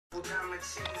Couple diamond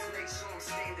chains, make sure I'm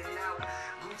standing out.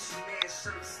 Gucci man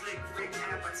shirt, slick Rick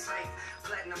appetite.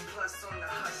 Platinum plus on the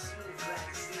hush, smooth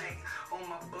last night. On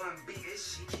my bun beat,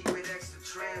 she keep it extra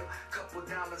trail. Couple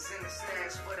dollars in the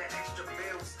stash for the extra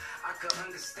bills. I could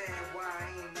understand why I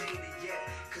ain't made it yet.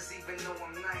 Cause even though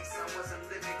I'm nice, I wasn't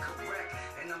living correct.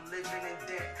 And I'm living in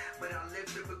debt, but I live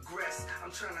with regrets. I'm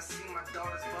trying to see my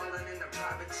daughters ballin' in a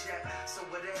private jet. So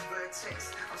whatever it takes,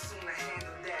 I'm soon to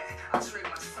handle that. I trade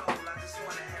my soul, I just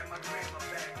wanna have my grandma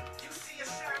back. You see a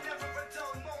shine, never a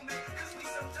dull moment. Cause we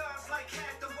some dogs like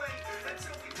Hathaway.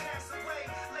 Until we pass away,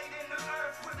 laid in the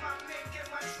earth with my mink and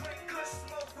my drink. Good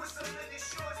smoke with some little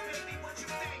shorts, baby, what you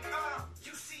think?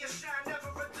 You see a shine,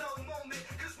 never a dull moment.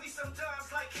 Cause we some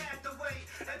dogs like Hathaway.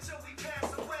 Until we pass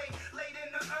away, laid in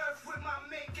the earth with my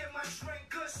mink and my drink.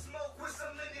 Good smoke with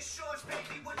some little shorts,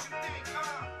 baby, what you think?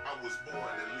 I was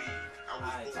born to lead, I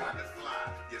was born to fly.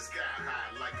 You're sky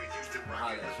high like a Houston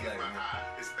rocket, look at my eye.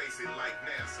 It's spacing like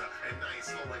NASA, and I ain't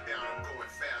slowing down, I'm going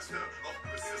faster. Up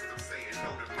the system saying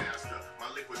no to master. My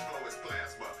liquid flow is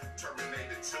plasma,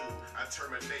 Terminator 2. I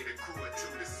terminated crew of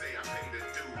 2 to say I paid a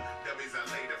due. Dummies, I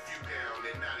laid a few down,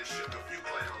 and now they shook a few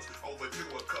clowns. Overdue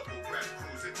a couple rap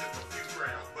crews and took a few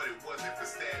rounds, but it wasn't for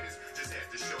status. Just had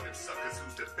to show them suckers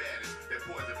who's the baddest. That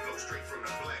poison flow straight from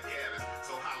the black adders.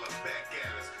 So holla back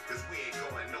at us, cause we ain't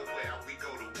going nowhere. We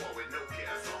go to war with no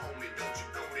care, so homie, don't you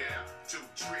go down. 2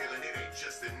 trill and it ain't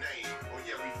just a name. Oh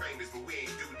yeah, we famous, but we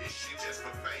ain't do this shit just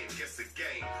for fame. Guess a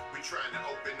game. We trying to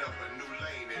open up a new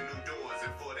lane and new doors,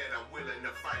 and for that I'm willing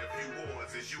to fight a few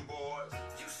wars. Is you boys?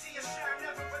 You see a shine,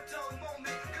 never a dull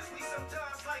moment. Cause we some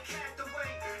dogs like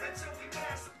Hathaway. Until we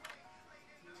pass away.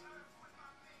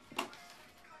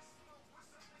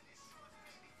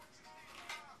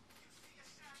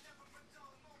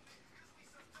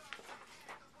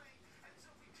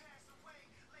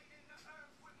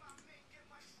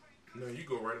 No, you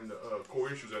go right into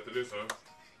core issues after this, huh?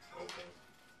 Okay.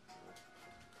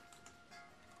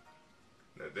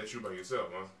 That's you by yourself,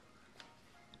 huh?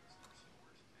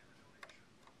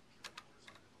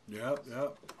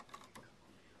 Yep.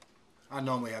 I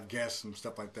normally have guests and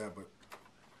stuff like that, but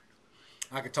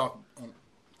I could talk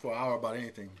for an hour about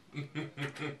anything. You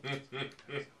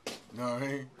know what I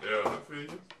mean? Yeah, I feel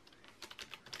you.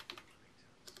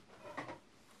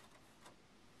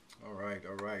 All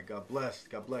right. God bless.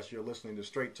 You're listening to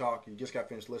Straight Talk. You just got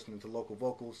finished listening to Local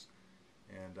Vocals,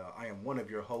 and I am one of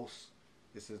your hosts.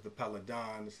 This is the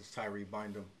Paladin. This is Tyree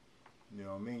Bindum. You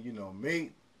know what I mean? You know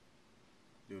me.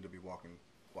 Dude to be walking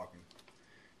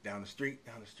down the street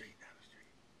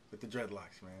with the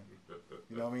dreadlocks, man.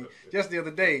 You know what I mean? Just the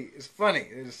other day, it's funny.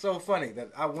 It is so funny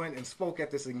that I went and spoke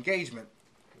at this engagement,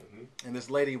 and this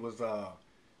lady was,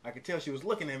 I could tell she was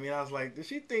looking at me, and I was like, does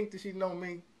she know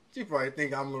me? She probably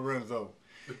think I'm Lorenzo.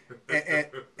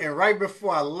 and right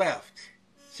before I left,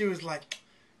 she was like,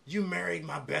 you married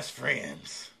my best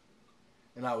friends.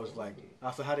 And I was like,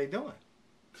 I said, how they doing?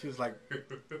 She was like,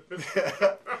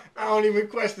 I don't even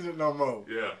question it no more.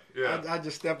 Yeah. I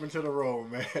just step into the role,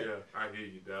 man. Yeah, I hear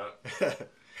you, Doc.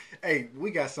 Hey,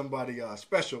 we got somebody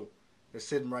special that's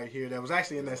sitting right here that was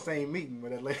actually in that same meeting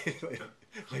with that lady.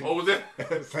 Oh, was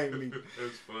that? Same meeting.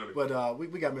 That's funny. But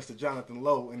we got Mr. Jonathan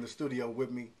Lowe in the studio with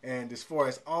me. And as far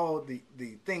as all the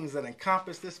things that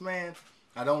encompass this man,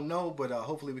 I don't know, but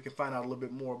hopefully we can find out a little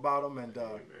bit more about him and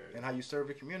how you serve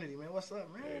the community, man. What's up,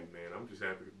 man? Hey, man, I'm just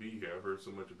happy to be here. I've heard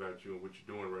so much about you and what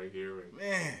you're doing right here. And,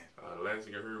 man. Last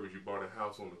thing I heard was you bought a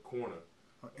house on the corner.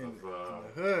 In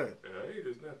the hood. Hey,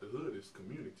 it's not the hood, it's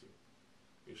community.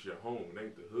 It's your home. It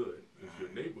ain't the hood. It's your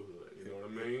neighborhood. You know what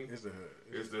I mean? It's the hood.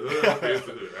 It's the hood. It's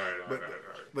the hood. All right.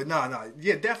 But no.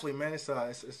 Yeah, definitely, man.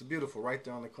 It's beautiful right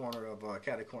there on the corner of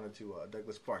Catty Corner to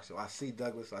Douglas Park. So I see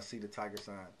Douglas. I see the tiger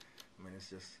sign. I mean,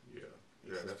 it's just... Yeah,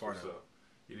 that's what's up.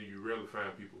 You rarely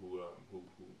find people who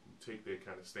take that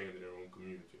kind of stand in their own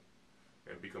community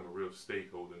and become a real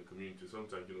stakeholder in the community.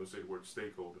 Sometimes, say the word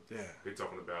stakeholder. Yeah. They're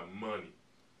talking about money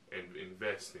and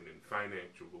investing and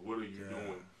financial. But what are you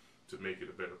doing to make it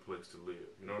a better place to live?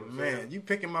 You know what I'm saying? Man, you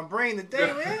picking my brain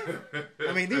today, man.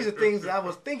 I mean, these are things that I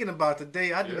was thinking about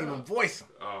today. I didn't even voice them.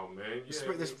 Oh, man.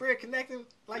 The spirit connecting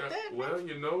like that? Well,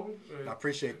 I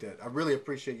appreciate that. I really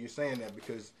appreciate you saying that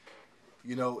because,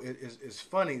 it's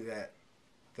funny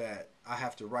that I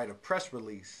have to write a press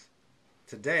release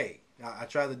today. I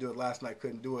tried to do it last night,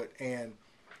 couldn't do it. And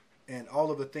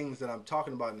all of the things that I'm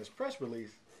talking about in this press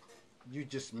release, you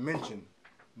just mentioned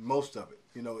most of it.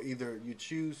 Either you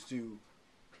choose to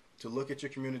look at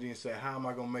your community and say, how am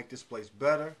I going to make this place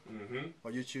better? Mm-hmm. Or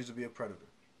you choose to be a predator.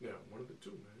 Yeah, one of the two,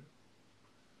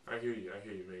 man. I hear you,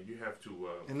 man. You have to...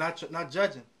 and not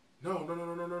judging. No.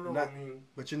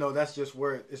 But that's just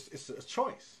where it's a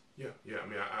choice. Yeah. I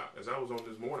mean, as I was on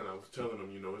this morning, I was telling them,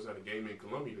 it's not a game in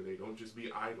Columbia today. Don't just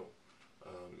be idle.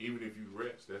 Even if you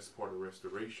rest, that's part of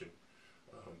restoration.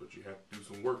 But you have to do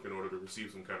some work in order to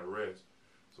receive some kind of rest.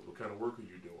 So what kind of work are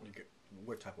you doing?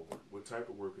 What type of work? What type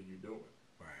of work are you doing?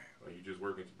 Right. Are you just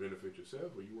working to benefit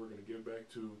yourself, or are you working to give back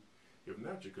to, if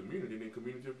not your community, then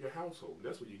community of your household?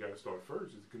 That's what you got to start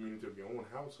first, is the community of your own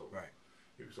household. Right.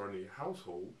 If you're starting in your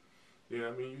household, then,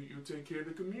 I mean, you take care of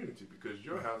the community, because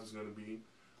your house is going to be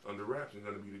under wraps and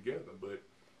going to be together. But,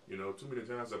 too many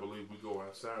times I believe we go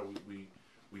outside,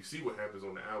 we see what happens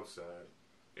on the outside,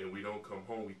 and we don't come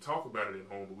home. We talk about it at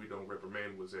home, but we don't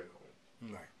reprimand what's at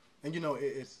home. Right. And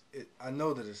I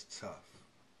know that it's tough.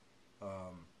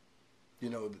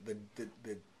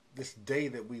 This day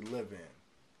that we live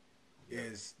in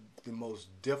is the most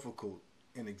difficult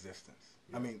in existence.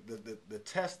 Yeah. I mean, the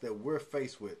test that we're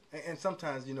faced with, and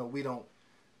sometimes we don't.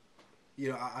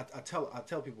 I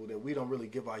tell people that we don't really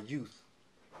give our youth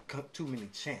too many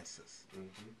chances.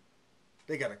 Mm-hmm.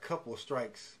 They got a couple of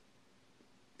strikes,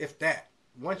 if that.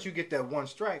 Once you get that one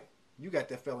strike, you got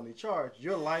that felony charge.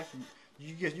 Your life,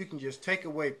 you can just take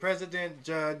away president,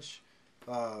 judge,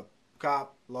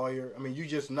 cop, lawyer. I mean, you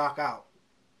just knock out.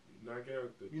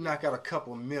 You knock out a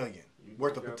couple million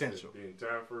worth of potential. The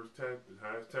entire the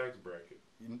highest tax bracket.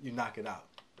 You knock it out.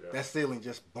 Yeah. That ceiling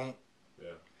just boom.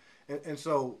 Yeah. And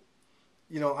so,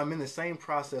 I'm in the same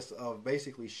process of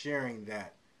basically sharing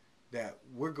that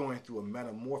we're going through a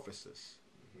metamorphosis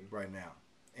right now,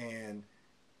 and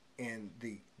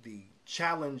the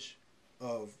challenge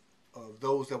of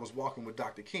those that was walking with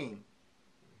Dr. King,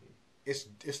 it's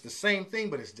the same thing,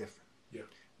 but it's different. Yeah.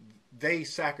 They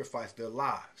sacrificed their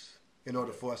lives in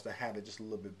order for us to have it just a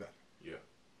little bit better. Yeah.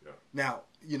 Yeah. Now,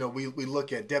 we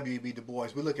look at W.E.B. Du Bois,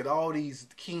 we look at all these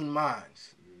keen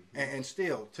minds, and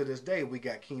still to this day we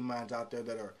got keen minds out there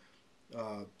that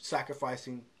are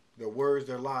sacrificing their words,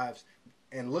 their lives,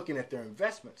 and looking at their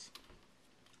investments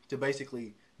to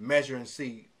basically measure and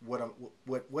see what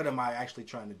am I actually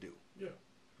trying to do. Yeah.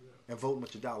 And voting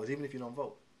with your dollars, even if you don't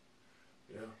vote.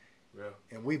 Yeah. Yeah.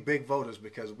 And we big voters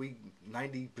because we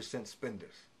 90%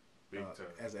 spenders. Big time.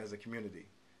 As a community.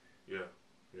 Yeah.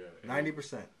 Yeah.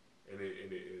 90%. And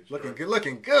it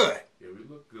looking good. Yeah, we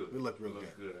look good. We look real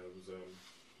good. good. I was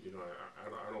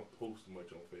I don't post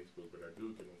much on Facebook, but I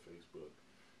do get on Facebook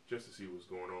just to see what's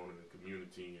going on in the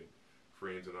community and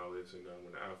friends and all this. And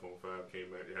when the iPhone 5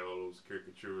 came out, they had all those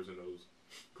caricatures and those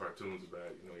cartoons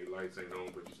about, your lights ain't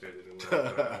on, but you standing in line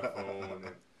for the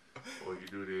iPhone, or you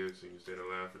do this and you stand in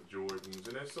line for Jordans,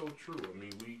 and that's so true. I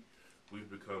mean, we've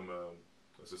become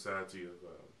a society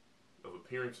of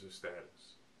appearance and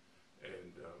status.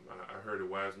 And I heard a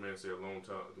wise man say a long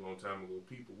time ago,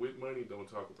 people with money don't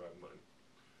talk about money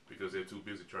because they're too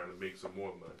busy trying to make some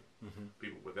more money. Mm-hmm.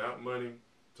 People without money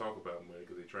talk about money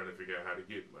because they're trying to figure out how to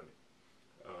get money.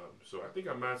 So I think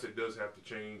our mindset does have to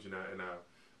change, and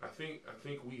I think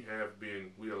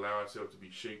we allow ourselves to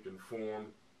be shaped and formed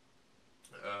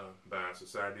by a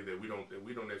society that we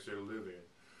don't necessarily live in.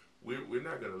 We're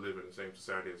not going to live in the same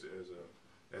society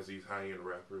as these high-end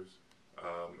rappers.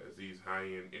 As these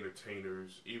high-end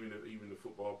entertainers, even the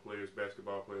football players,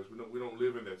 basketball players, we don't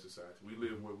live in that society. We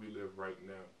live where we live right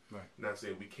now. Right. Not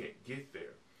saying we can't get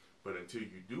there, but until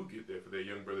you do get there, for that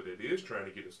young brother that is trying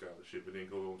to get a scholarship and then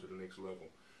go on to the next level,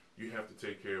 you have to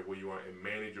take care of where you are and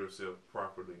manage yourself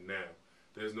properly now.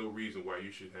 There's no reason why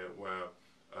you should have.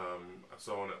 I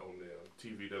saw on the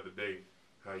TV the other day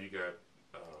how you got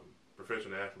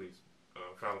professional athletes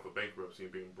filing for bankruptcy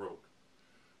and being broke.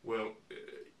 Well,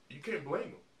 you can't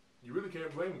blame them. You really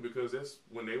can't blame them because that's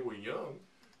when they were young.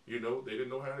 They didn't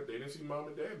know how. They didn't see mom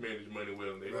and dad manage money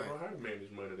well. And they don't know how to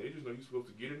manage money. They just know you're supposed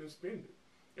to get it and spend it,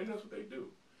 and that's what they do.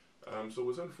 So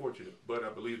it's unfortunate, but I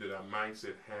believe that our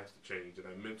mindset has to change, and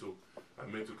our mental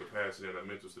capacity and our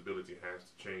mental stability has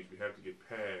to change. We have to get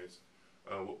past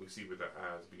what we see with our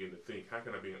eyes. Begin to think: how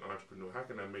can I be an entrepreneur? How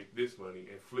can I make this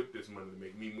money and flip this money to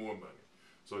make me more money?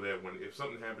 So that if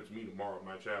something happens to me tomorrow,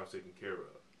 my child's taken care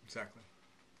of. Exactly.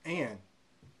 And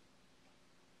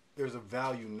there's a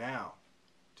value now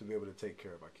to be able to take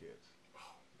care of our kids.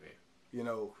 Oh,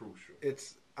 man. Crucial.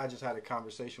 I just had a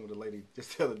conversation with a lady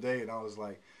just the other day, and I was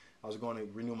like, I was going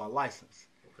to renew my license.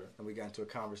 Okay. And we got into a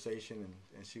conversation,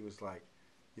 and she was like,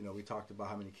 we talked about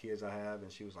how many kids I have,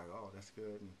 and she was like, oh, that's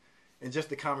good. And just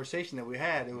the conversation that we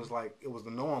had, it was like, it was the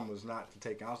norm was not to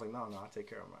take. I was like, no, I take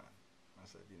care of mine. I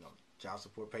said, child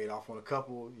support paid off on a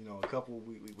couple. A couple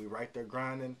we right there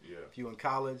grinding. Yeah. A few in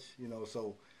college.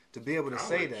 So to be able to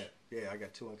say that, yeah, I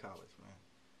got 2 in college, man.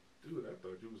 Dude, I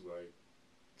thought you was like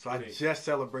So I just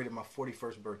celebrated my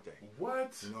 41st birthday.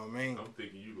 What? You know what I mean? I'm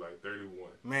thinking you like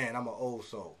 31. Man, I'm an old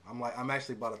soul. I'm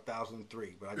actually about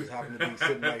 1,003, but I just happen to be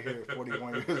sitting right here,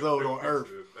 41 years old on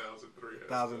Earth. 1,003.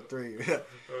 That's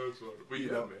funny. But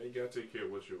yeah, man, you gotta take care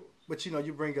of what's yours. But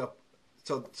you bring up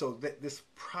this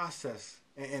process,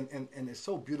 and it's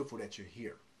so beautiful that you're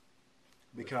here,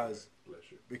 because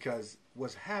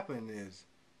what's happened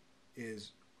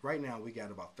is right now we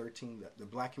got about 13, the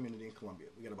black community in Colombia,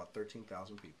 we got about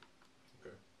 13,000 people.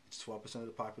 Okay. It's 12% of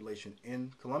the population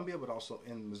in Colombia, but also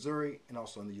in Missouri and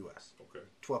also in the U.S. Okay.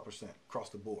 12%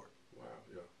 across the board. Wow.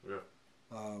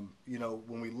 Yeah.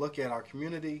 When we look at our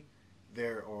community,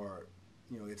 there are,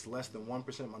 it's less than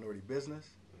 1% minority business.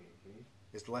 Mm-hmm.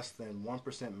 It's less than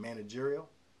 1% managerial.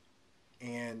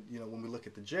 And, when we look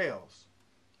at the jails,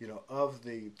 of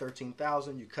the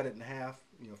 13,000, you cut it in half,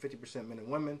 50% men and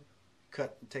women,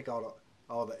 take out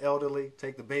all the elderly,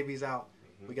 take the babies out.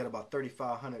 Mm-hmm. We got about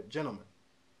 3,500 gentlemen.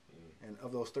 Mm-hmm. And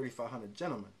of those 3,500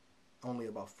 gentlemen, only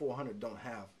about 400 don't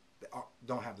have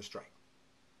the strike.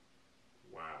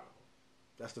 Wow.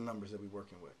 That's the numbers that we're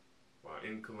working with. Wow,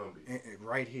 in Colombia.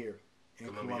 Right here in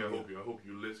Colombia. I hope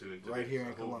you're listening to right this. Here in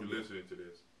I Colombia. hope you're listening to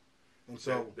this. And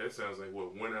so that sounds like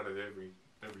what, 1 out of every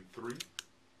 3?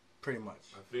 Pretty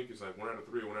much. I think it's like 1 out of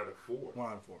 3 or 1 out of 4. 1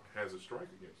 out of 4 has a strike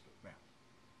against them. Yeah.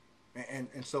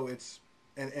 And so it's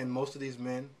and most of these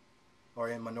men are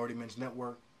in Minority Men's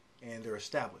Network, and they're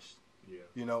established. Yeah.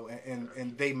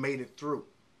 And they made it through.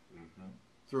 Mm-hmm.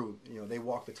 Through, they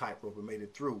walked the tightrope and made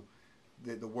it through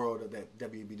the world of that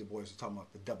W.B. Du Bois was talking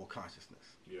about, the double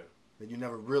consciousness. Yeah. That you're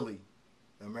never really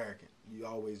American. You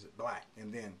always black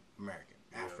and then American,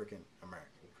 African American.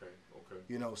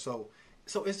 Okay.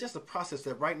 So it's just a process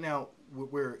that right now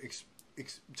we're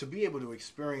to be able to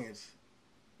experience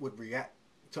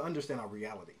to understand our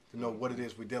reality, to know what it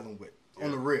is we're dealing with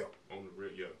on the real. On the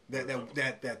real, yeah.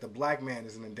 That the black man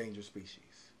is an endangered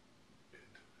species.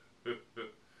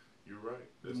 You're right.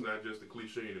 That's not just a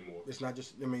cliche anymore. It's not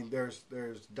just.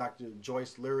 There's Dr.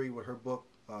 Joyce Leary with her book,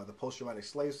 The Post-Traumatic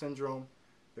Slave Syndrome.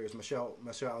 There's Michelle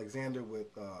Alexander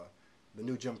with The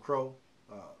New Jim Crow,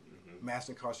 Mass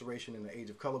Incarceration in the Age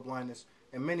of Colorblindness,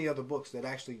 and many other books that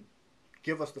actually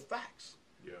give us the facts.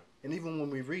 Yeah. And even when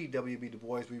we read W.B. Du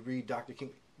Bois, we read Dr.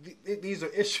 King. These are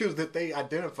issues that they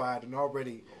identified and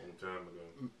already a long time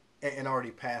ago, and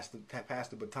already passed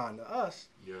the baton to us.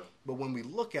 Yeah. But when we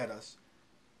look at us,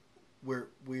 we're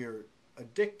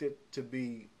addicted to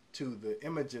the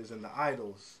images and the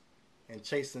idols and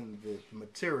chasing the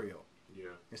material. Yeah.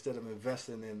 Instead of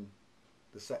investing in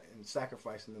and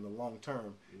sacrificing in the long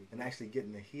term, and actually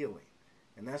getting the healing.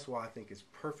 And that's why I think it's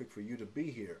perfect for you to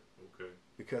be here. Okay.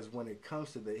 Because when it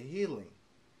comes to the healing,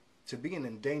 to be an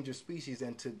endangered species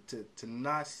and to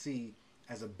not see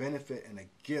as a benefit and a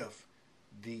gift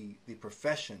the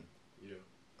profession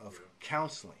of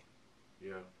counseling.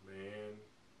 Yeah, man.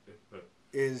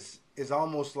 is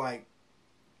almost like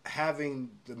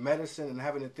having the medicine and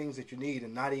having the things that you need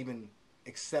and not even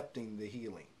accepting the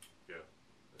healing. Yeah.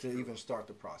 To even start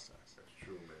the process. That's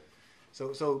true,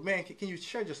 man. So man, can you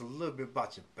share just a little bit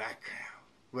about your background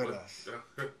with us?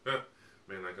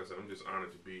 Man, like I said, I'm just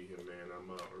honored to be here, man.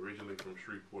 I'm originally from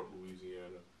Shreveport,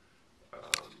 Louisiana.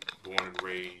 Born and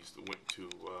raised, went to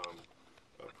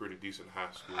a pretty decent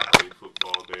high school, played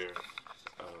football there.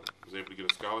 Was able to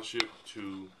get a scholarship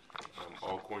to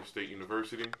Alcorn State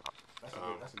University.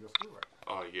 That's a good school,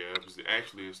 right? Yeah, it's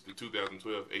the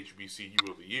 2012 HBCU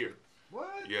of the year.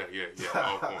 What? Yeah.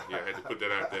 Alcorn. Yeah, I had to put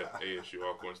that out there. ASU,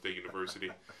 Alcorn State University.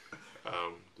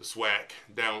 The SWAC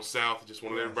down south. Just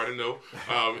want to let everybody know.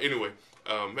 Anyway,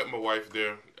 met my wife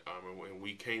there, and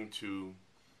we came to,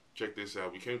 check this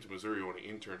out, we came to Missouri on an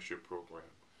internship program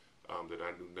that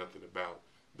I knew nothing about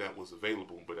that was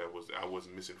available, but I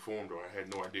wasn't misinformed, or I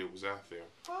had no idea it was out there.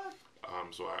 What?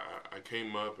 So I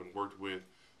came up and worked with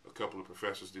a couple of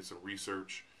professors, did some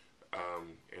research,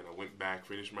 and I went back,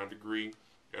 finished my degree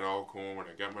at Alcorn. When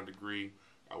I got my degree,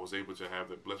 I was able to have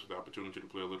the blessed with the opportunity to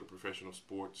play a little professional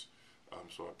sports.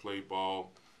 So I played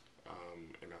ball,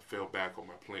 and I fell back on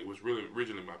my plan. It was really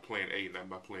originally my plan A, not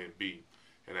my plan B.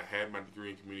 And I had my degree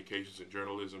in communications and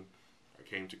journalism. I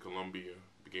came to Columbia,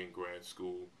 began grad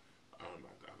school.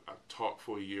 I taught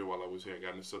for a year while I was here. I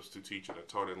got into substitute teaching. I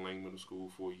taught at Lang Middle School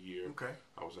for a year. Okay.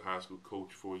 I was a high school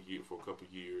coach for a couple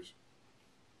of years.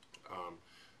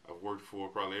 I've worked for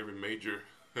probably every major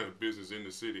business in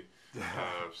the city,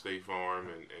 State Farm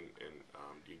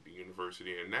and the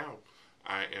university. And now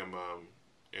I am,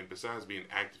 and besides being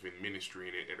active in ministry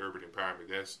and urban empowerment,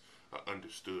 that's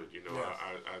understood. You know, yes.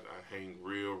 I hang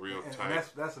real and tight. And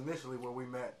that's initially where we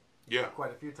met.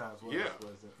 quite a few times.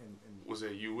 Was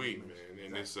at UE, man,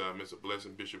 and exactly. It's a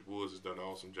blessing. Bishop Woods has done an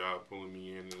awesome job pulling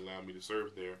me in and allowing me to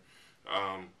serve there.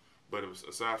 But it was,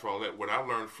 aside from all that, what I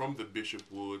learned from the Bishop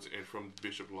Woods and from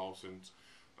Bishop Lawson's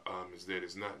is that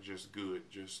it's not just good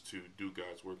just to do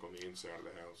God's work on the inside of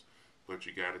the house, but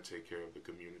you got to take care of the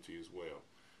community as well.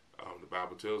 The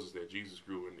Bible tells us that Jesus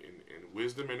grew in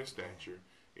wisdom and in stature,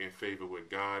 in favor with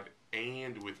God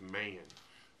and with man,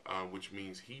 which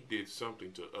means he did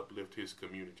something to uplift his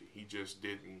community. He just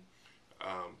didn't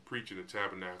preach in the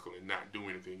tabernacle and not do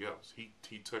anything else.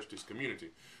 He touched his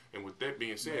community. And with that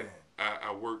being said,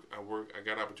 I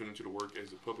got opportunity to work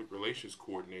as a public relations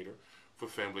coordinator for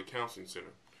Family Counseling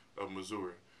Center of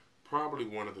Missouri. Probably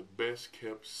one of the best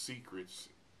kept secrets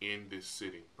in this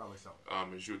city. Probably so.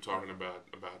 As you're talking about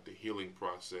the healing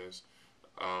process,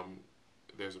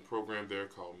 there's a program there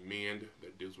called MEND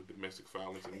that deals with domestic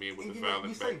violence and men with a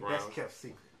violent background. You say best kept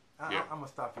secret. I'm gonna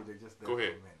stop you there just there. Go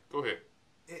ahead. For a minute. Go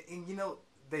ahead. And you know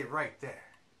they right there.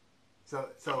 So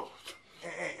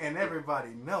and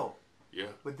everybody know. Yeah.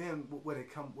 But then what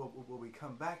we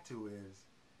come back to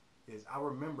is I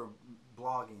remember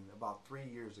blogging about 3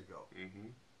 years ago. Mm-hmm.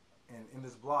 And in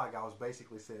this blog, I was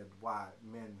basically said why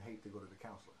men hate to go to the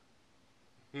counselor.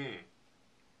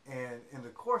 And in the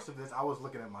course of this, I was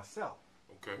looking at myself.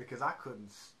 Okay. Because I couldn't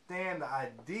stand the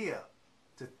idea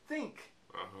to think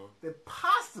that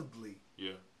possibly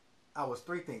I was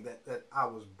three things. That I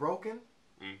was broken,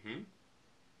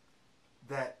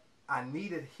 that I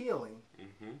needed healing,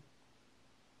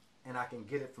 and I can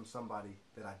get it from somebody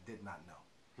that I did not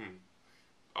know.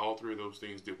 All three of those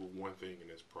things deal with one thing, and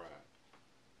that's pride.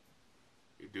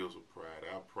 It deals with pride.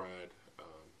 Our pride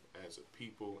as a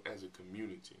people, as a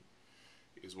community,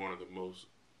 is one of the most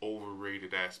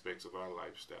overrated aspects of our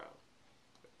lifestyle.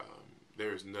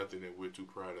 There is nothing that we're too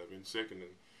proud of. And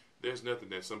secondly, there's nothing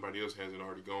that somebody else hasn't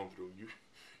already gone through.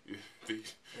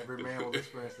 Every man will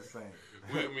experience the same.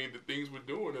 I mean, the things we're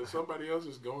doing, somebody else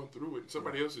has gone through it.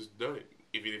 Somebody else has done it.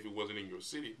 Even if it wasn't in your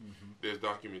city, there's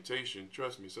documentation.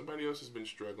 Trust me, somebody else has been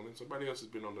struggling. Somebody else has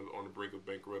been on the brink of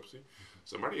bankruptcy.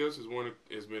 Somebody else has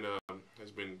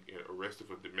been arrested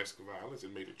for domestic violence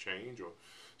and made a change, or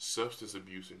substance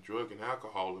abuse and drug and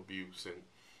alcohol abuse,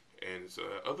 and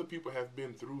other people have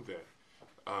been through that.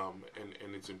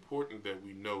 And it's important that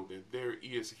we know that there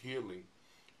is healing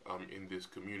in this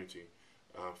community.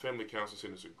 Family Counseling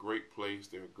Center is a great place.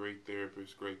 There are great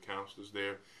therapists, great counselors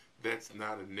there. That's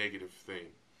not a negative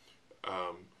thing.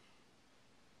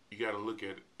 You got to look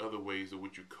at other ways in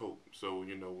which you cope. So,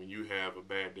 when you have a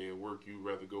bad day at work, you'd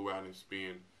rather go out and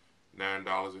spend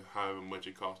 $9 and however much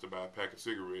it costs to buy a pack of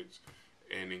cigarettes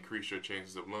and increase your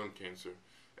chances of lung cancer,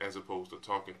 as opposed to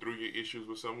talking through your issues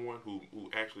with someone who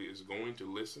actually is going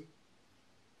to listen.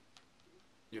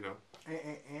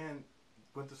 And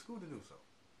went to school to do so.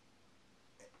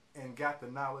 And got the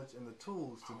knowledge and the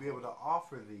tools to be able to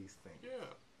offer these things. Yeah.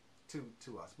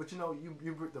 To us, but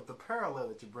the parallel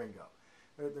that you bring up,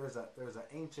 there's an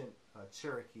ancient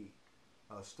Cherokee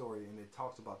story, and it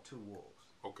talks about two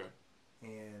wolves. Okay.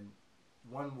 And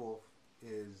one wolf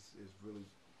is really,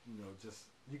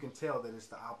 just you can tell that it's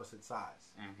the opposite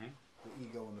sides, the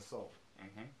ego and the soul.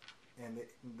 And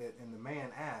the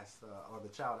man asked, or the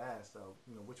child asked,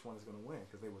 which one is going to win,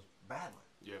 because they was battling.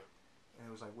 Yeah. And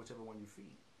it was like whichever one you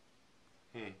feed.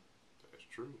 That's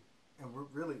true. And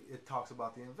really, it talks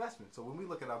about the investment. So when we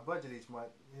look at our budget each month,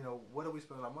 what are we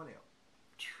spending our money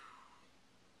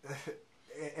on?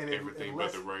 and everything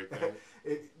but the right thing.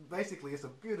 Basically, it's a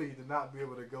beauty to not be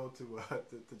able to go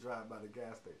to drive by the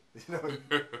gas station.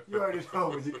 You already know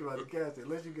when you come out of the gas station,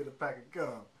 unless you get a pack of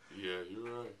gum. Yeah, you're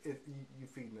right. You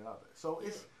feeding the other. So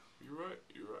it's. You're right.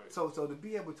 So to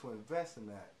be able to invest in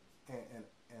that,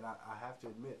 and I have to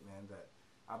admit, man, that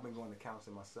I've been going to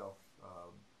counseling myself,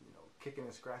 kicking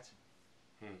and scratching.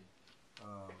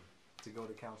 To go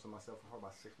to counseling myself for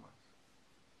about 6 months.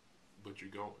 But you're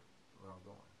going. Where I'm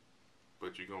going.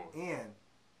 But you're going. And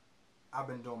I've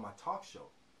been doing my talk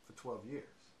show for 12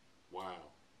 years. Wow.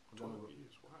 12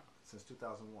 years, wow. Since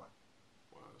 2001.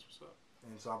 Wow, that's what's up.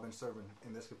 And so I've been serving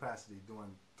in this capacity,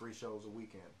 doing 3 shows a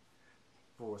weekend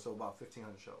for about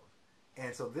 1,500 shows.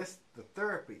 And so the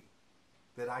therapy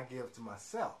that I give to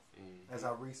myself as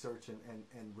I research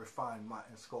and refine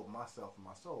and sculpt myself and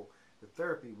my soul, the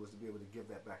therapy was to be able to give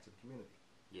that back to the community.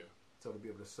 Yeah. So to be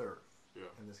able to serve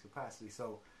in this capacity.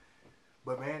 So,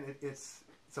 but man, it's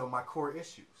so my core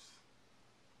issues.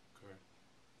 Okay.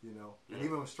 And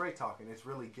even with straight talking, it's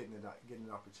really getting it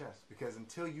off your chest, because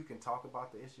until you can talk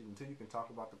about the issue, until you can talk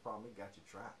about the problem, it got you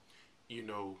trapped.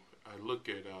 I look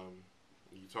at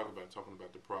you talking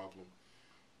about the problem.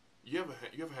 You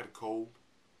ever had a cold?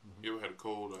 Mm-hmm. You ever had a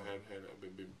cold or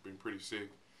been pretty sick,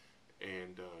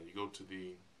 and you go to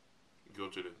the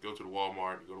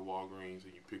Walmart, you go to Walgreens,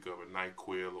 and you pick up a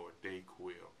NyQuil or a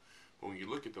Dayquil. But when you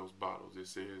look at those bottles, it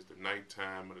says the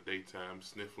nighttime or the daytime,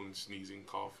 sniffling, sneezing,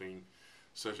 coughing,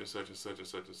 such and such and such and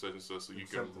such and such and such, so you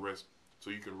can rest. So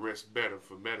you can rest better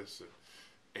for medicine,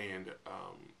 and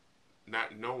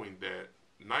not knowing that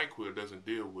NyQuil doesn't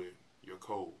deal with your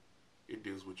cold, it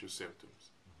deals with your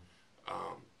symptoms.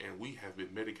 And we have been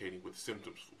medicating with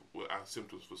our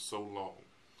symptoms for so long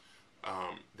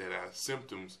that our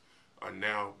symptoms are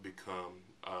now become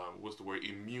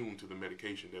immune to the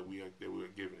medication that we are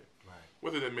giving it. Right.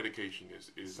 Whether that medication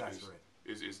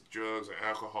is drugs or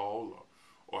alcohol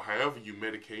or however you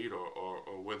medicate,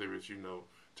 or whether it's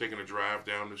taking a drive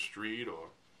down the street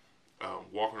or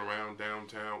walking around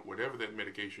downtown, whatever that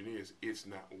medication is, it's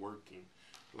not working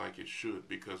like it should,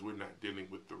 because we're not dealing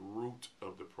with the root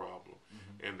of the problem.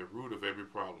 Mm-hmm. And the root of every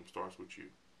problem starts with you.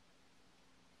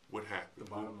 What happened?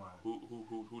 The bottom line.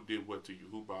 Who did what to you?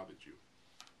 Who bothered you?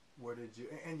 Where did you?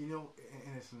 And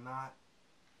and it's not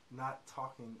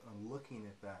talking and looking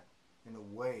at that in a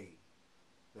way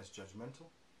that's judgmental.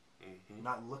 Mm-hmm.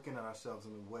 Not looking at ourselves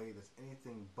in a way that's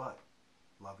anything but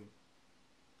loving,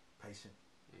 patient,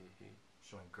 mm-hmm.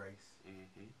 showing grace.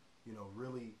 Mm-hmm.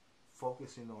 Really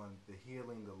focusing on the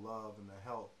healing, the love, and the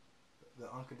health, the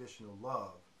unconditional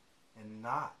love, and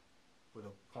not with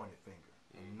a pointed finger,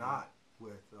 mm-hmm. and not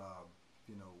with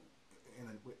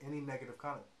with any negative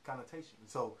connotation.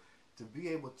 So to be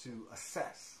able to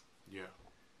assess,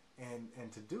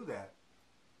 and to do that,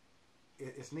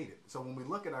 it's needed. So when we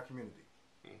look at our community,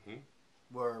 mm-hmm.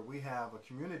 where we have a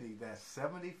community that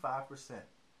 75%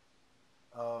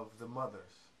 of the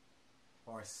mothers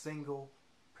are single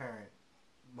parent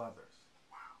mothers.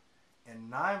 Wow. And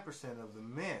 9% of the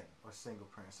men are single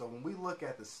parents. So when we look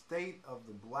at the state of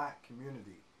the black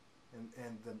community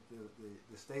and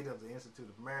the state of the Institute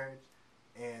of Marriage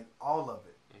and all of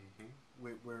it, mm-hmm.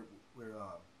 we're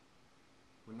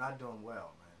not doing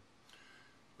well, man.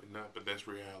 But that's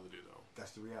reality, though.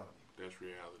 That's the reality. That's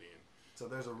reality. And so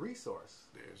there's a resource.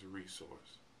 There's a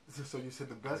resource. So you said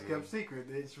the best kept secret.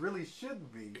 It really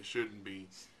shouldn't be. It shouldn't be.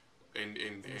 And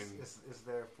it's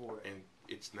there for it. And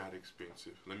it's not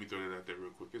expensive. Let me throw that out there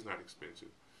real quick. It's not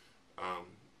expensive.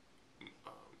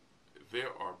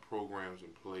 There are programs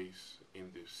in place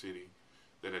in this city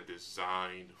that are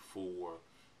designed for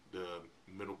the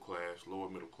middle class, lower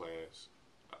middle class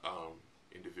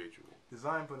individual.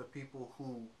 Designed for the people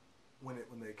who, when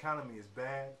the economy is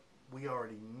bad, we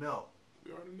already know.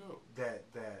 We already know that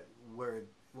where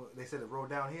they said it rolled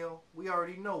downhill. We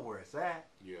already know where it's at.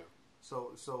 Yeah.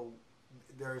 So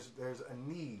there's a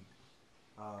need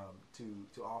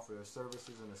to offer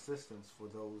services and assistance for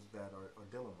those that are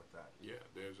dealing with that. Yeah,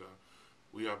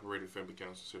 we operate a family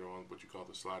counseling center on what you call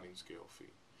the sliding scale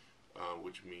fee,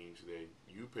 which means that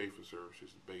you pay for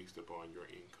services based upon your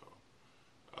income.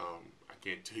 I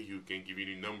can't give you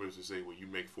any numbers to say, well, you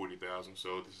make $40,000,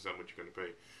 so this is how much you're going to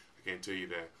pay. I can't tell you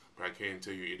that, but I can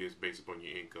tell you it is based upon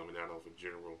your income and not off a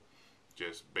general,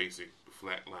 just basic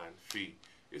flatline fee.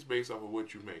 It's based off of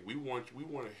what you make. We want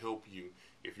to help you.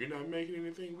 If you're not making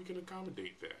anything, we can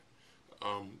accommodate that.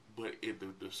 But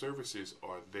the services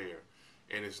are there,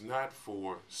 and it's not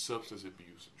for substance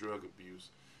abuse, drug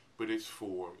abuse, but it's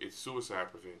suicide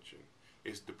prevention,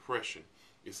 it's depression,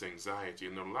 it's anxiety,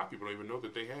 and a lot of people don't even know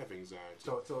that they have anxiety.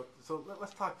 So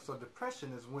let's talk. So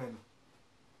depression is when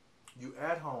you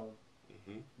at home,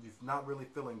 mm-hmm. you're not really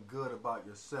feeling good about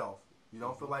yourself. You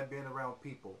don't mm-hmm. feel like being around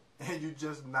people, and you're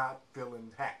just not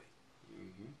feeling happy.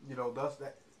 Mm-hmm. Thus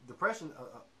that depression.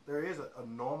 There is a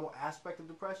normal aspect of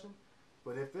depression,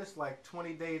 but if it's like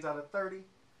 20 days out of 30,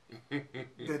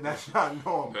 then that's not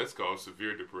normal. That's called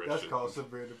severe depression. That's called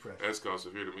severe depression. That's called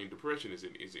severe. I mean, depression is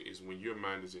when your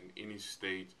mind is in any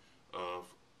state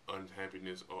of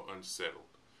unhappiness or unsettled.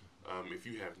 If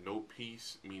you have no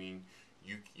peace, meaning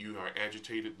you are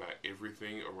agitated by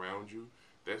everything around you,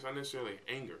 that's not necessarily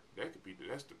anger.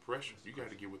 That's depression. You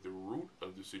got to get with the root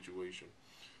of the situation.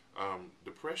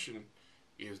 Depression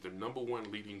is the number one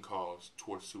leading cause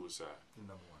towards suicide.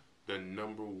 The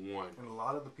number one. And a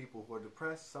lot of the people who are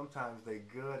depressed, sometimes they're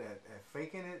good at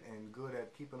faking it and good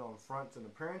at keeping on fronts and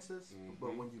appearances. Mm-hmm.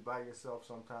 But when you're by yourself,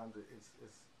 sometimes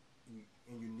you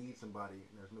need somebody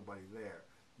and there's nobody there.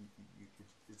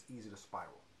 It's easy to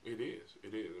spiral. It is. I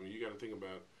mean, you got to think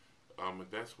about.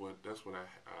 That's what I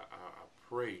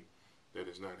pray that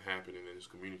is not happening in this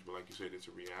community. But like you said, it's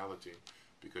a reality.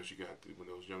 Because you got when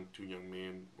those two young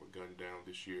men were gunned down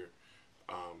this year,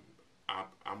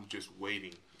 I'm just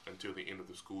waiting until the end of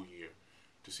the school year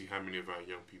to see how many of our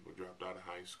young people dropped out of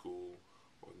high school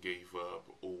or gave up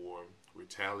or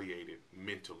retaliated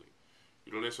mentally.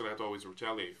 You don't necessarily have to always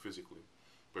retaliate physically,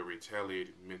 but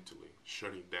retaliated mentally,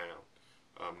 shutting down,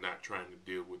 not trying to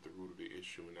deal with the root of the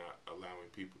issue and not allowing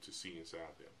people to see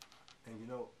inside them. And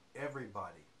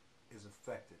everybody is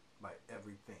affected by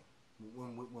everything.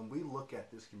 When we look at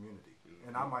this community,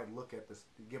 and I might look at this,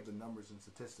 give the numbers and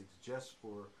statistics just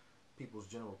for people's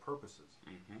general purposes,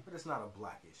 but it's not a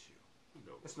black issue.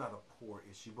 No. It's not a poor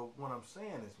issue. But what I'm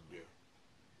saying is,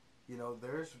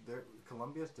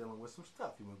 Columbia's dealing with some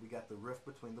stuff. We got the rift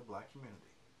between the black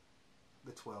community,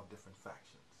 the 12 different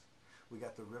factions. We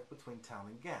got the rift between town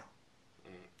and gown.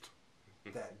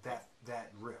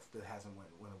 That rift that hasn't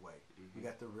went away. We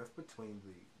got the rift between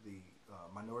the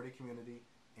minority community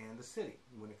and the city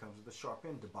when it comes to the Sharp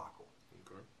End debacle.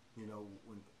 Okay.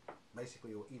 When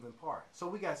basically an even par. So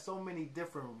we got so many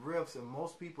different rifts, and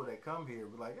most people that come here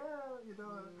were like,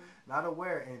 not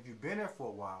aware. And if you've been there for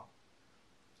a while,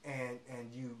 and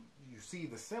you see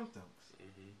the symptoms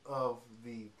of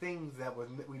the things that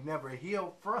we never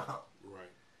healed from, right?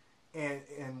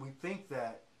 And we think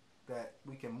that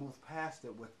we can move past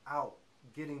it without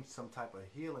getting some type of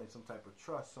healing, some type of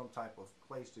trust, some type of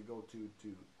place to go to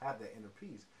have that inner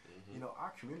peace.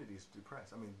 Our community is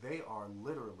depressed. I mean, they are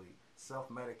literally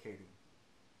self-medicating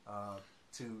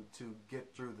to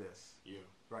get through this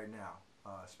right now.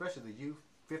 Especially the youth.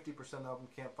 50% of them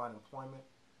can't find employment.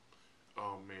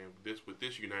 Oh man, with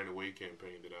this United Way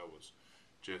campaign that I was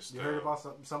just... You heard about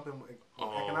something economics?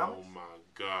 Oh my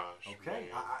gosh. Okay,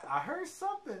 man. I heard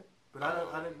something, but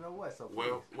I didn't know what. So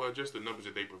well, just the numbers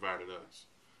that they provided us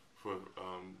for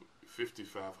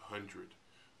 5,500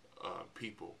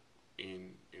 people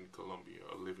in Colombia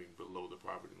are living below the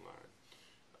poverty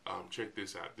line. Check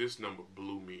this out. This number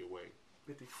blew me away.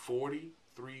 43%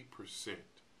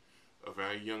 of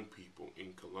our young people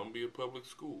in Colombia public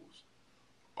schools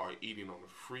are eating on a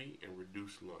free and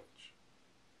reduced lunch.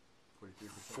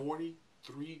 43%.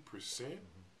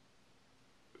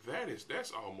 43%?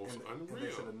 That's almost unreal. And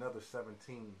they said another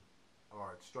 17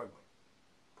 are struggling,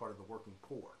 part of the working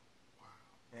poor. Wow.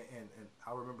 And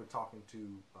I remember talking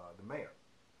to the mayor,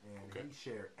 and he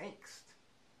shared angst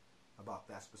about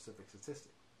that specific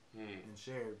statistic, and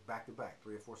shared back to back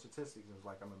 3 or 4 statistics, and was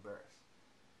like, I'm embarrassed.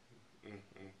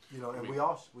 And we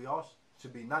all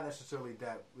should be, not necessarily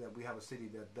that we have a city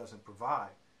that doesn't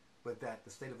provide, but that the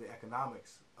state of the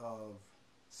economics of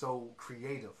so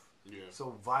creative,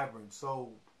 so vibrant,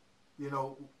 so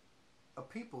a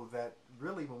people that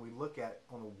really, when we look at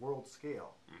on a world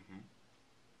scale,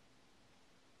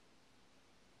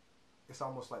 it's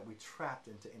almost like we trapped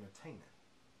into entertainment.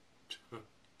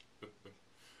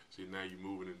 See, now you're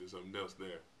moving into something else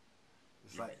there.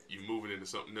 It's like you're moving into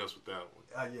something else with that one.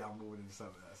 Yeah, I'm moving into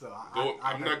something else. So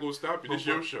I'm not going to stop you. This is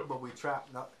your show. But we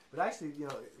trapped. No, but actually,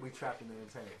 we trapped in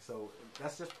entertainment. So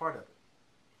that's just part of it.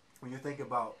 When you think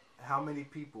about how many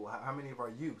people, how many of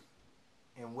our youth,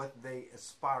 and what they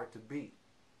aspire to be.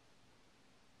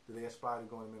 Do they aspire to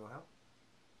go into mental health?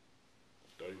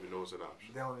 Don't even know it's an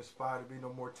option. They don't aspire to be no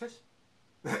mortician.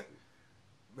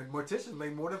 But morticians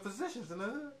make more than physicians in the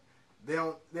hood. They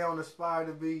don't aspire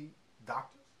to be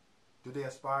doctors. Do they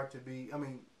aspire to be,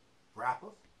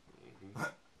 rappers?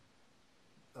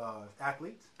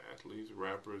 Athletes? Athletes,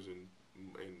 rappers, and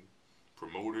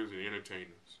promoters and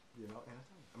entertainers.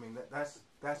 Entertainment.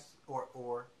 That's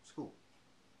or school.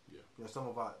 Yeah. Some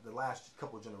of the last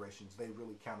couple of generations, they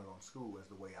really counted on school as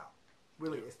the way out.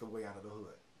 Really, it's the way out of the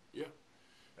hood. Yeah.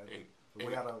 The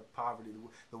way out of poverty,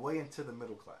 the way into the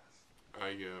middle class.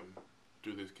 I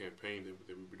do this campaign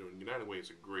that we've been doing. United Way is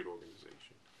a great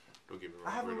organization. Don't get me wrong.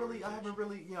 I haven't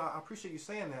really. I appreciate you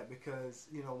saying that because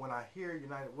when I hear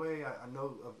United Way, I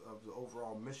know of the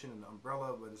overall mission and the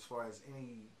umbrella, but as far as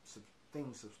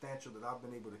anything substantial that I've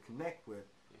been able to connect with,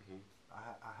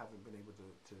 I haven't been able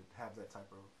to have that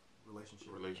type of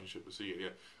relationship. To see it,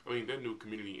 yeah. That new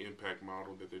community impact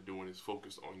model that they're doing is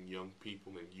focused on young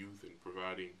people and youth and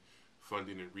providing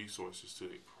funding and resources to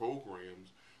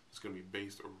programs. It's going to be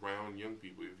based around young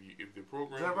people. If the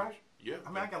program, is that right? Yeah.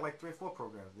 I got like 3 or 4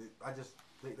 programs.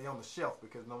 They on the shelf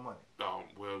because no money.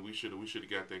 Well, we should have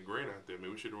got that grant out there.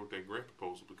 Man, we should have wrote that grant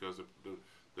proposal because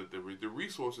the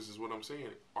resources is what I'm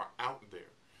saying are out there.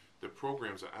 The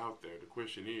programs are out there. The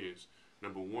question is,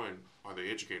 number 1, are they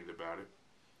educated about it?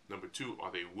 Number 2,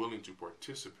 are they willing to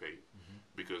participate?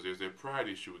 Because there's that pride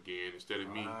issue again. Instead of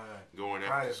me going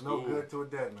after school, pride is no good to a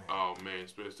dead man. Oh man!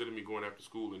 Instead of me going after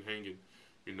school and hanging,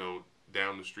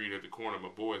 down the street at the corner of my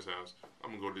boy's house,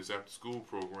 I'm gonna go to this after school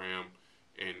program,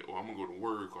 or I'm gonna go to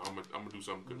work, or I'm gonna do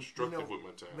something constructive with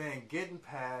my time. Man, getting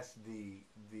past the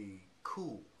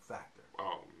cool factor.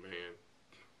 Oh man.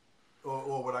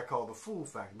 or what I call the fool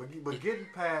factor. But getting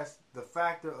past the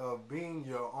factor of being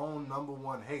your own number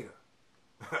one hater.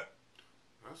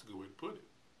 That's a good way to put it.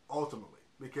 Ultimately,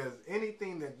 because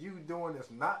anything that you doing that's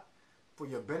not for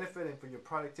your benefit and for your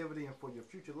productivity and for your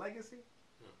future legacy,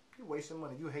 you're wasting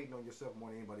money. You hating on yourself more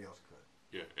than anybody else could.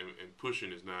 Yeah, and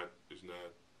pushing is not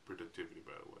productivity,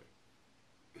 by the way.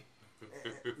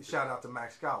 Shout out to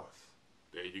Max Scholars.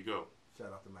 There you go.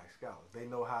 Shout out to Max Scholars. They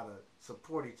know how to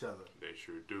support each other. They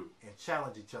sure do. And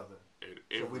challenge each other. At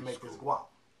so every we make school. this guap.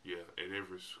 Yeah, at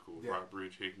every school. Yeah.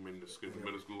 Rockbridge, Hickman, the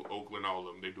middle school, Oakland, all of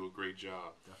them. They do a great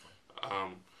job.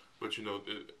 Definitely. But you know,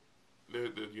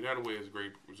 the United Way is a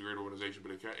great organization,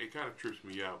 but it kind of trips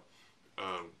me out,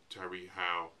 Tyree,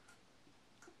 how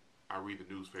I read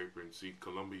the newspaper and see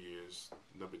Columbia is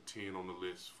number 10 on the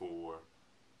list for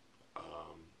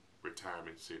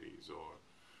retirement cities, or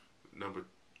number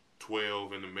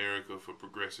 12 in America for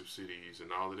progressive cities,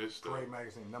 and all of this stuff. Great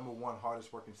magazine, number 1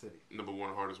 hardest working city. Number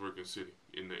 1 hardest working city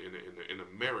in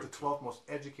America. The 12th most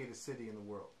educated city in the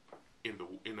world.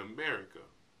 In America,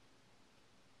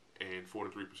 and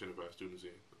 43% of our students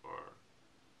are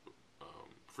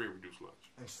free and reduced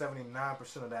lunch. And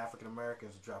 79% of the African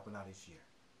Americans are dropping out each year.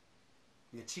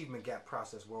 The Achievement Gap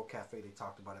Process, World Cafe, they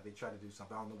talked about it. They tried to do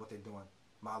something. I don't know what they're doing.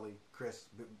 Molly, Chris,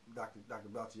 Dr.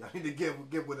 Belcher, y'all need to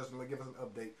get with us and give us an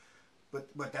update.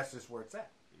 But that's just where it's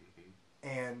at. Mm-hmm.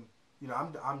 And you know,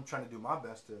 I'm trying to do my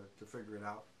best to figure it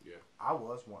out. Yeah. I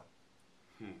was one.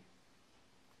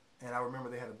 And I remember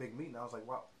they had a big meeting. I was like,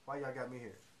 why y'all got me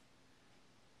here?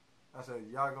 I said,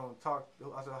 y'all gonna talk.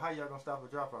 I said, how y'all gonna stop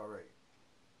the dropout rate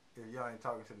if y'all ain't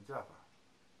talking to the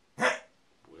dropout?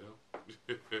 Well,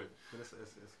 but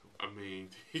it's cool. I mean,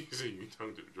 you ain't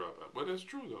talking to the dropout, but that's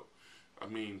true though. I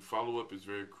mean, follow up is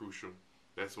very crucial.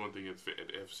 That's one thing at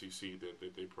FCC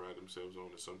that they pride themselves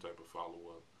on, is some type of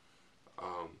follow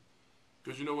up.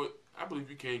 Because you know what, I believe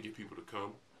you can get people to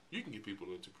come. You can get people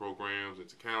into programs,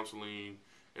 into counseling,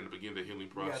 and to begin the healing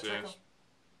process.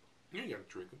 You ain't got to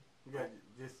trick them. You got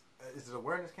just is it an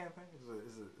awareness campaign?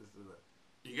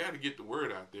 You got to get the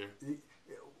word out there.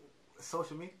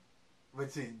 Social media,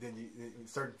 but see, then in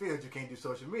certain fields you can't do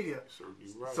social media.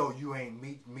 Certainly right. So you ain't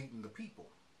meeting the people.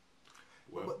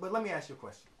 Well, but let me ask you a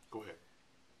question. Go ahead.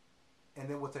 And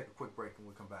then we'll take a quick break and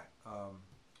we'll come back.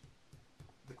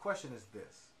 The question is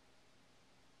this.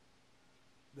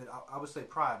 That I would say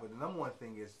pride, but the number one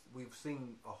thing is we've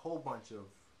seen a whole bunch of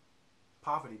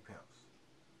poverty pimps.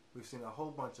 We've seen a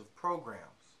whole bunch of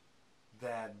programs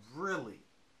that really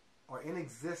are in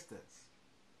existence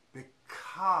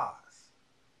because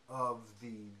of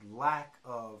the lack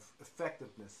of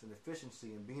effectiveness and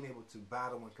efficiency in being able to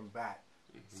battle and combat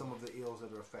some of the ills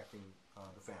that are affecting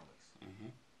the families.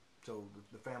 So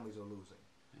the families are losing.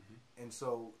 And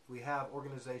so we have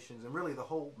organizations, and really the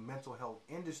whole mental health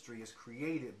industry is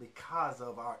created because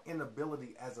of our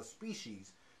inability as a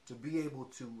species to be able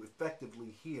to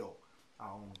effectively heal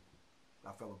our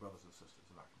fellow brothers and sisters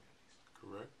in our communities.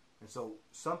 Correct. And so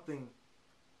something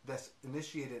that's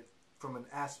initiated from an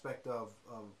aspect of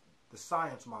the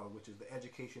science model, which is the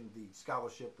education, the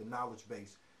scholarship, the knowledge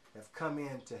base, have come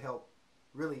in to help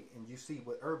really, and you see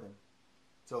with urban,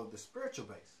 so the spiritual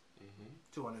base,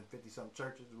 250-some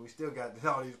churches, we still got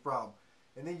all these problems.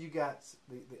 And then you got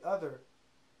the other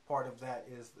part of that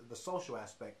is the social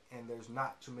aspect, and there's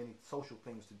not too many social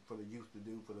things for the youth to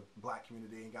do, for the black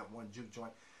community. Ain't got one juke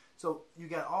joint. So you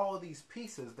got all of these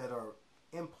pieces that are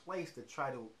in place to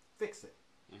try to fix it.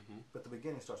 But the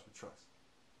beginning starts with trust.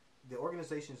 The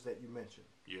organizations that you mentioned,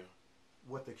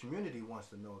 what the community wants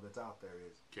to know that's out there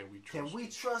is, can we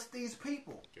trust these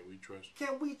people? Can we trust?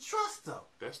 Can we trust them?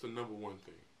 That's the number one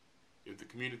thing. If the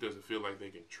community doesn't feel like they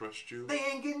can trust you, they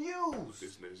ain't getting used.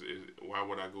 Why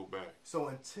would I go back? So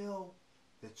until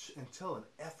an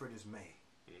effort is made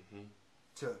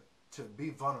to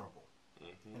be vulnerable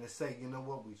and to say, you know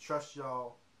what, we trust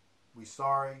y'all, we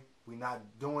sorry, we not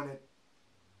doing it.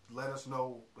 Let us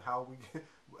know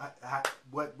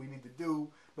what we need to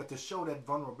do, but to show that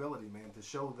vulnerability, man, to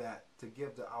show that, to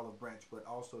give the olive branch, but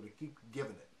also to keep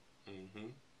giving it,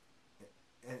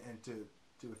 and to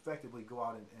effectively go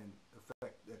out and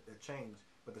affect that change.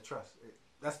 But the trust,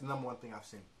 that's the number one thing I've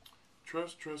seen.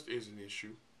 Trust is an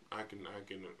issue. I can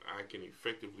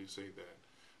effectively say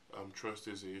that trust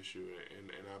is an issue,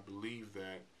 and I believe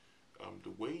that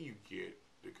the way you get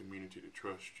the community to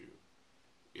trust you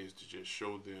is to just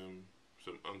show them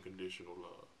some unconditional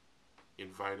love.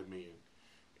 Invite them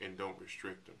in and don't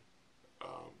restrict them.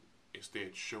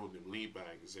 Instead, show them, lead by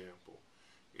example,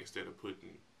 instead of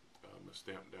putting a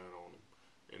stamp down on them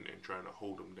and trying to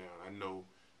hold them down.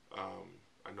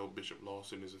 I know Bishop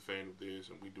Lawson is a fan of this,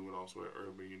 and we do it also at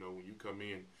Urban. You know, when you come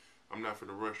in, I'm not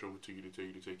finna rush over to you to tell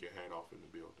you to take your hat off in the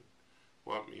building.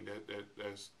 Well, I mean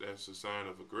that's a sign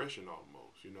of aggression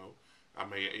almost. You know, I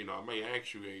may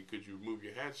ask you, hey, could you move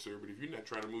your hat, sir? But if you're not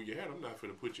trying to move your hat, I'm not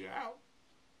finna put you out.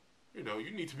 You know,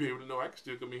 you need to be able to know I can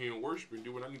still come in here and worship and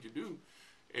do what I need to do,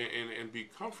 and be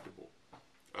comfortable,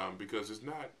 because it's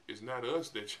not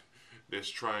us that's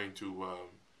trying to.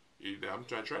 I'm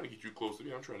trying to get you close to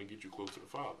me. I'm trying to get you close to the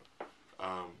Father,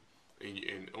 and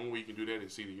the only way you can do that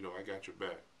is see that I got your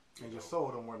back. And your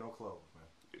soul don't wear no clothes,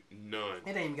 man. None.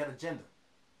 It ain't even got a gender.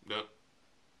 No.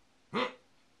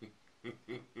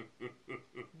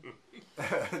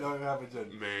 Don't have a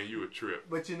gender. Man, you a trip.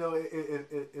 But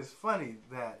it's funny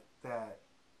that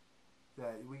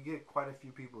we get quite a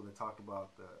few people that talk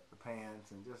about the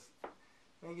pants and just,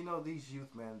 man, these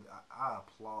youth, man, I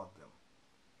applaud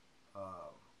them.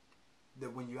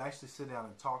 That when you actually sit down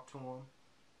and talk to them,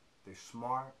 they're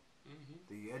smart,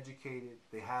 they're educated,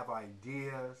 they have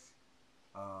ideas.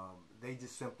 They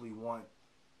just simply want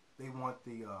the.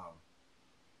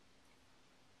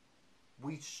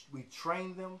 We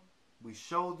trained them, we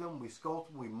showed them, we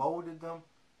sculpted, we molded them,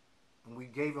 and we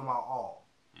gave them our all.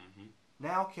 Mm-hmm.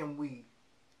 Now can we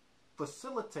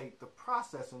facilitate the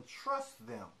process and trust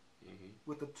them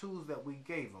with the tools that we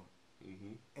gave them,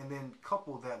 and then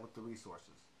couple that with the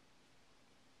resources,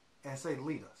 and say,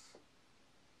 lead us.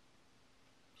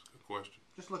 That's a good question.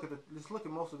 Just look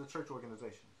at most of the church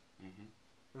organizations.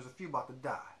 There's a few about to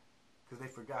die because they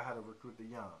forgot how to recruit the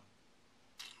young.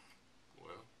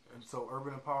 Well, and so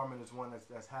urban empowerment is one that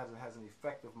has an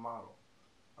effective model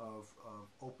of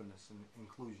openness and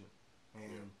inclusion,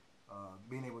 and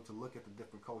being able to look at the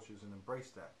different cultures and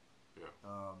embrace that.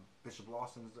 Yeah. Bishop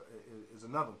Lawson is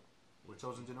another with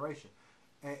Chosen Generation,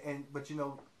 but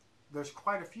there's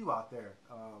quite a few out there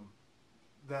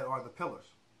that are the pillars,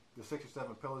 the 6 or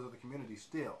 7 pillars of the community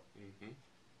still.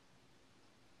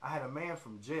 I had a man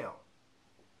from jail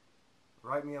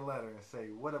write me a letter and say,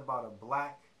 what about a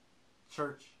black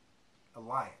church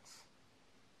alliance?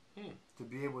 To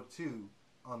be able to,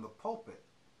 on the pulpit,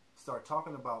 start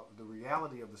talking about the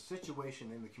reality of the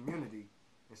situation in the community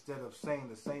instead of saying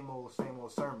the same old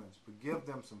sermons, but give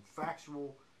them some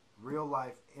factual, real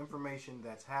life information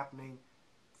that's happening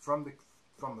from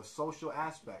the social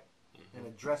aspect, and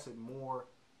address it more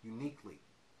uniquely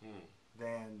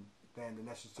than to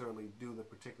necessarily do the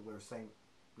particular same.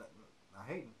 Not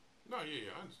hating. No,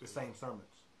 yeah, I understand. The same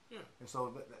sermons. Yeah. And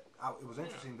so it was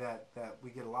interesting that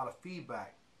we get a lot of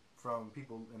feedback from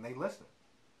people, and they listen.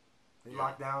 They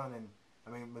lock down,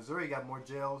 and Missouri got more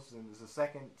jails than is the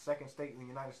second state in the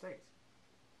United States.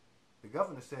 The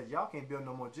governor said, y'all can't build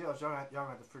no more jails. Y'all have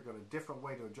to figure out a different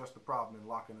way to address the problem than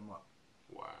locking them up.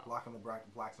 Wow. Locking the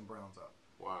blacks and browns up.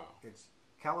 Wow. It's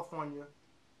California,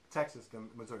 Texas, then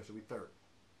Missouri. So we third.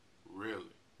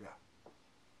 Really? Yeah.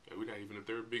 Yeah, we're not even the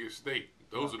third biggest state.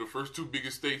 Those are the first 2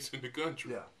 biggest states in the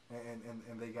country. Yeah,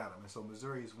 and they got them. And so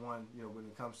Missouri is one. When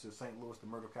it comes to St. Louis, the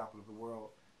murder capital of the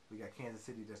world, we got Kansas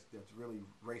City that's really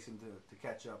racing to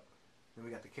catch up. Then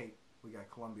we got the Cape. We got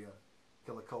Columbia,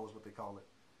 Killer Cove is what they call it,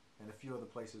 and a few other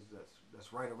places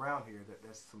that's right around here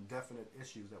that's some definite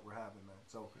issues that we're having, man.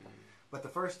 So, but the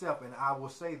first step, and I will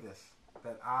say this,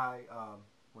 that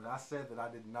when I said that I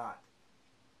did not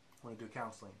want to do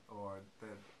counseling, or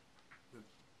that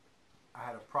I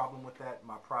had a problem with that,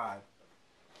 my pride,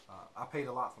 I paid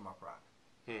a lot for my pride.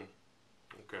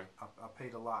 Okay. I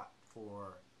paid a lot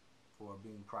for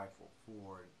being prideful,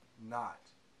 for not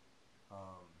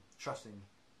trusting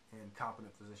in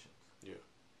competent physicians. Yeah.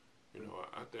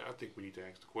 I think we need to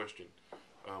ask the question,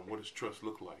 what does trust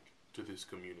look like to this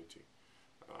community?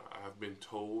 I've been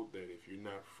told that if you're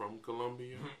not from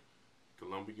Columbia,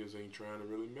 Columbians ain't trying to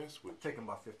really mess with you. It's taken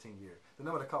about 15 years. The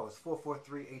number to call is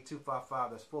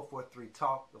 443-8255. That's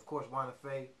 443-TALK. Of course, Juana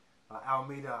Faye,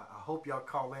 Almeida, I hope y'all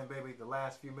call in, baby. The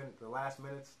last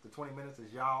minutes, the 20 minutes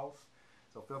is y'all's.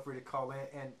 So feel free to call in.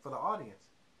 And for the audience,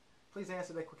 please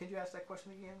answer that. Can you ask that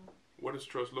question again? What does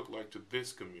trust look like to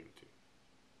this community?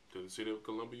 To the city of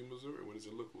Columbia, Missouri? What does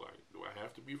it look like? Do I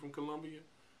have to be from Columbia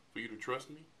for you to trust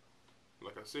me?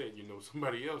 Like I said,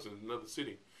 somebody else in another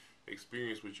city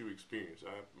experienced what you experienced.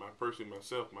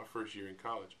 Myself, my first year in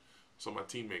college, saw my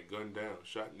teammate gunned down,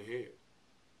 shot in the head.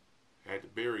 I had to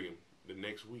bury him the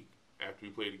next week after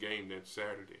we played the game that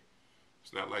Saturday.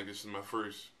 It's not like this is my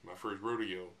first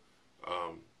rodeo,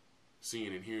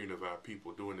 seeing and hearing of our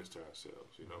people doing this to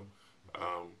ourselves,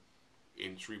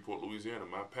 in Shreveport, Louisiana,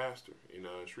 my pastor in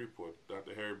Shreveport,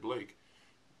 Dr. Harry Blake,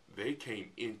 they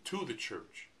came into the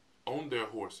church on their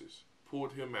horses,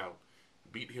 pulled him out,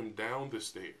 beat him down the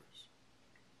stairs,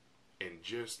 and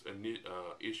just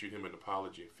issued him an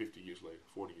apology 40 years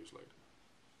later.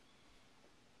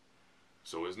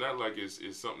 So it's not like it's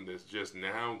something that's just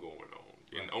now going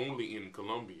on and only in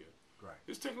Colombia. Right.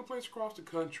 It's taking place across the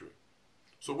country.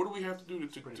 So what do we have to do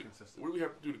what do we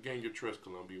have to do to gain your trust,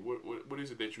 Colombia? What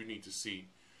is it that you need to see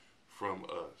from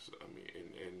us? I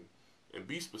mean, and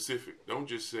be specific. Don't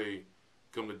just say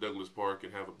come to Douglas Park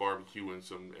and have a barbecue and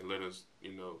let us,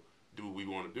 do what we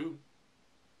want to do.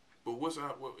 But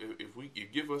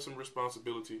if give us some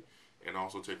responsibility and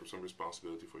also take some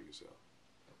responsibility for yourself.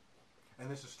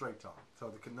 And this is Straight Talk.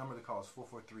 So the number to call is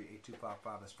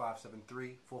 443-8255. That's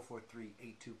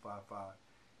 573-443-8255.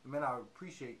 Man, I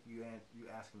appreciate you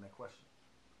asking that question.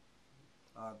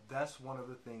 That's one of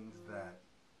the things that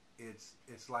it's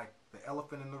like the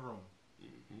elephant in the room,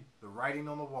 the writing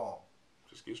on the wall.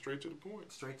 Just get straight to the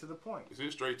point. Straight to the point. This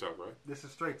is Straight Talk, right? This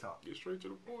is Straight Talk. Get straight to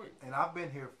the point. And I've been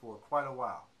here for quite a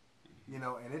while,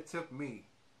 and it took me.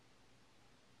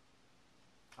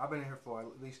 I've been here for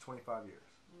at least 25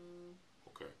 years.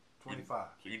 Okay. 25.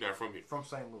 So you're not from here? From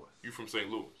St. Louis. You from St.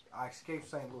 Louis? I escaped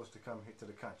St. Louis to come here to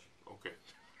the country. Okay.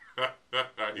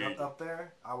 Up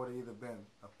there, I would have either been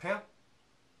a pimp,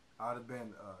 I would have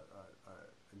been a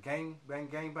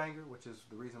gangbanger, which is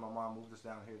the reason my mom moved us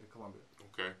down here to Columbia.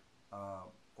 Okay.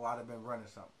 Or I'd have been running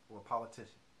something, or a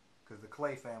politician, because the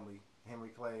Clay family, Henry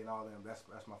Clay and all them, that's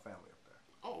my family up there.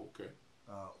 Oh, okay.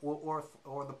 Or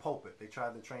the pulpit. They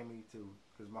tried to train me to,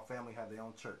 because my family had their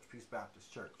own church, Peace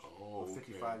Baptist Church, for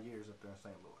 55 years up there in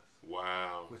St. Louis.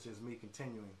 Wow. Which is me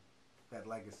continuing that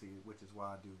legacy, which is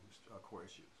why I do core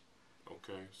issues.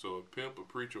 Okay, so a pimp, a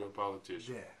preacher, or a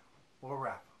politician. Yeah, or a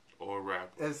rapper. Or a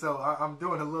rapper. And so I'm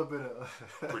doing a little bit of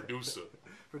producer.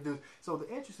 So the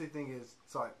interesting thing is,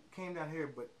 so I came down here,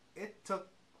 but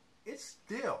it's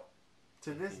still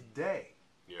to this day.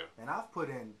 Yeah. And I've put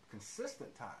in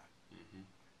consistent time.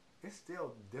 It's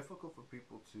still difficult for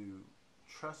people to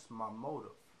trust my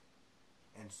motive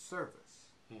and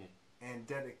service and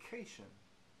dedication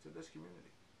to this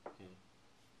community.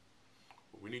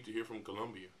 We need to hear from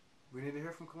Colombia. We need to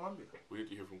hear from Colombia. We need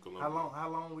to hear from Colombia. How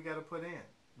long we got to put in?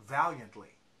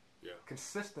 Valiantly. Yeah.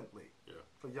 Consistently. Yeah.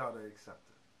 For y'all to accept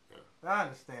it. Yeah. I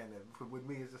understand that. With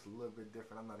me, it's just a little bit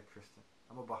different. I'm not a Christian.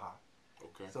 I'm a Baha'i.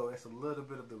 Okay. So it's a little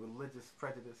bit of the religious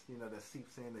prejudice, that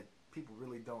seeps in that people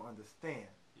really don't understand.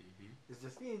 It's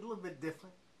just a little bit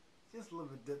different. Just a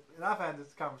little bit different. And I've had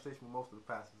this conversation with most of the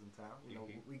pastors in town.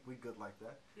 We good like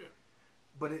that. Yeah.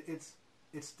 But it's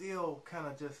still kind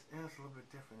of just, it's a little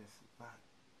bit different. It's not,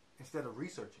 instead of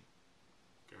researching.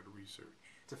 Got to research.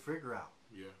 To figure out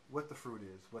what the fruit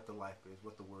is, what the life is,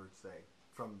 what the words say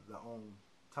from the own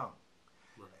tongue.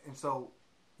 Right. And so,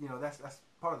 that's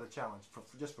part of the challenge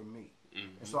just for me.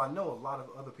 And so I know a lot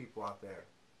of other people out there.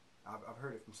 I've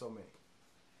heard it from so many.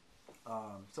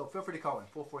 So feel free to call in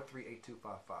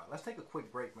 443-8255. Let's take a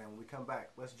quick break, man. When we come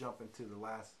back, let's jump into the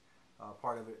last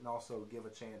part of it and also give a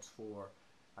chance for,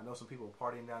 I know some people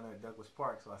are partying down there at Douglas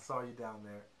Park, so I saw you down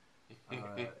there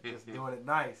just doing it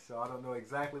nice. So I don't know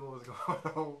exactly what was going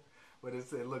on, but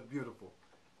it looked beautiful.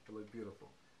 It looked beautiful.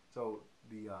 So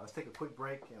let's take a quick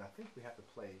break, and I think we have to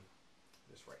play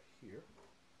this right here.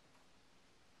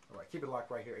 All right, keep it locked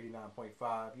right here,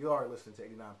 89.5. You are listening to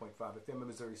 89.5 FM,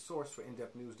 Missouri's source for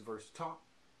in-depth news, diverse talk,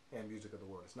 and music of the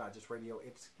world. It's not just radio,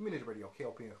 it's community radio.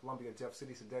 KLP in Columbia, Jeff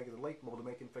City, Sedalia, the Lake, Mobile to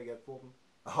Macon, Fayette, Fulton,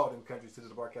 all them countries to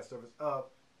the broadcast service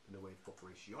of the New Wave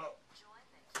Corporation.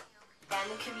 And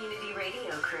the community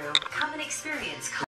radio crew. Come and experience